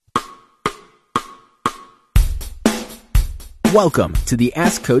Welcome to the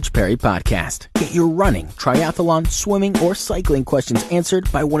Ask Coach Perry podcast. Get your running, triathlon, swimming, or cycling questions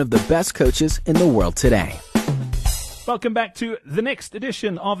answered by one of the best coaches in the world today. Welcome back to the next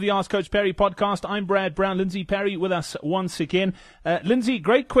edition of the Ask Coach Perry podcast. I'm Brad Brown. Lindsay Perry with us once again. Lindsay,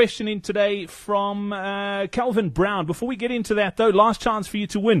 great question in today from Calvin Brown. Before we get into that, though, last chance for you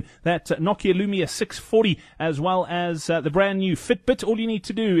to win that Nokia Lumia 640 as well as the brand new Fitbit. All you need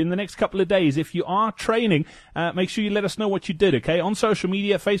to do in the next couple of days, if you are training, make sure you let us know what you did, okay? On social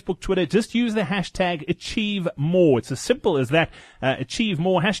media, Facebook, Twitter, just use the hashtag #AchieveMore. It's as simple as that. Achieve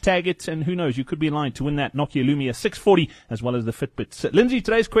more, hashtag it, and who knows, you could be in line to win that Nokia Lumia 640 as well as the Fitbits. Lindsay,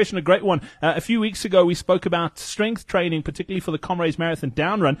 today's question, a great one. A few weeks ago, we spoke about strength training, particularly for the Comrades Marathon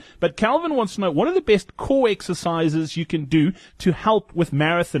Down Run. But Calvin wants to know, what are the best core exercises you can do to help with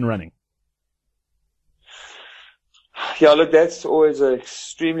marathon running? Yeah, look, that's always an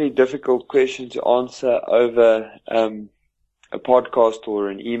extremely difficult question to answer over a podcast or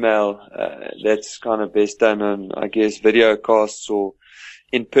an email. That's kind of best done on, I guess, video casts or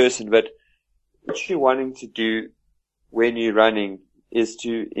in person. But what you're wanting to do when you're running is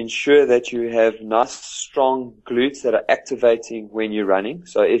to ensure that you have nice, strong glutes that are activating when you're running.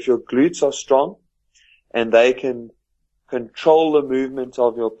 So if your glutes are strong and they can control the movement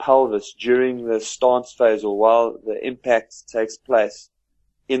of your pelvis during the stance phase or while the impact takes place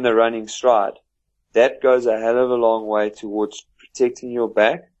in the running stride, that goes a hell of a long way towards protecting your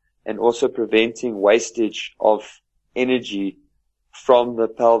back and also preventing wastage of energy from the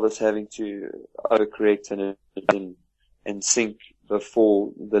pelvis having to overcorrect and sink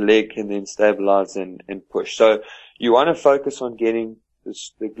before the leg can then stabilize and push. So you want to focus on getting the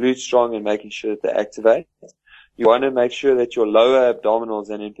glutes strong and making sure that they activate. You want to make sure that your lower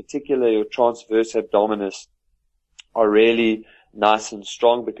abdominals and in particular your transverse abdominis are really nice and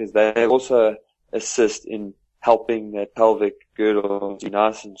strong because they also assist in helping that pelvic girdle be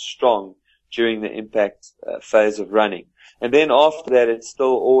nice and strong during the impact phase of running. And then after that, it's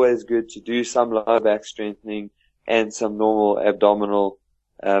still always good to do some lower back strengthening and some normal abdominal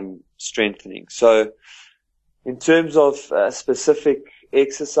strengthening. So in terms of specific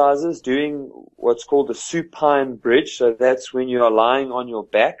exercises, doing what's called the supine bridge, so that's when you are lying on your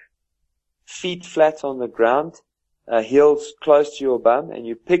back, feet flat on the ground, heels close to your bum, and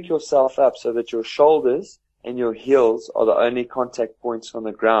you pick yourself up so that your shoulders and your heels are the only contact points on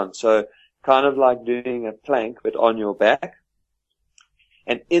the ground. So kind of like doing a plank, but on your back.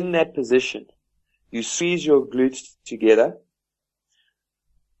 And in that position, you squeeze your glutes together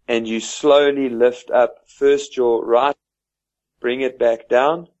and you slowly lift up first your right, bring it back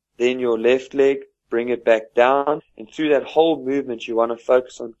down, then your left leg, bring it back down. And through that whole movement, you want to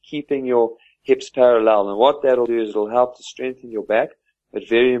focus on keeping your hips parallel. And what that'll do is it'll help to strengthen your back, but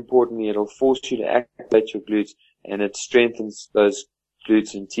very importantly, it'll force you to activate your glutes, and it strengthens those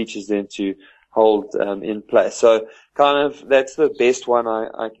glutes and teaches them to hold in place. So kind of that's the best one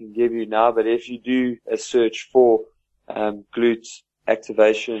I can give you now. But if you do a search for glute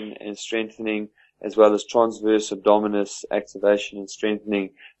activation and strengthening as well as transverse abdominis activation and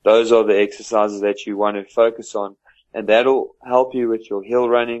strengthening, those are the exercises that you want to focus on. And that'll help you with your hill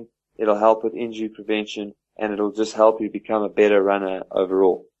running. It'll help with injury prevention, and it'll just help you become a better runner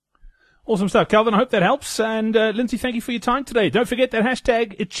overall. Awesome stuff, Calvin. I hope that helps. And Lindsay, thank you for your time today. Don't forget that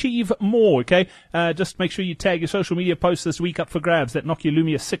hashtag #AchieveMore, okay? Just make sure you tag your social media posts this week up for grabs, that Nokia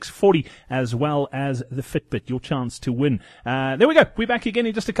Lumia 640 as well as the Fitbit, your chance to win. There we go. We're back again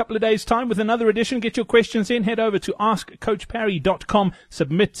in just a couple of days' time with another edition. Get your questions in. Head over to askcoachperry.com.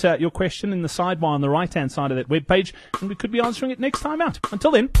 Submit your question in the sidebar on the right-hand side of that webpage, and we could be answering it next time out. Until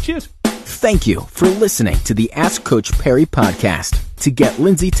then, cheers. Thank you for listening to the Ask Coach Perry podcast. To get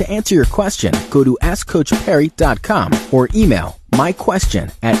Lindsay to answer your question, go to askcoachperry.com or email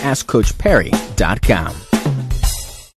myquestion@askcoachperry.com.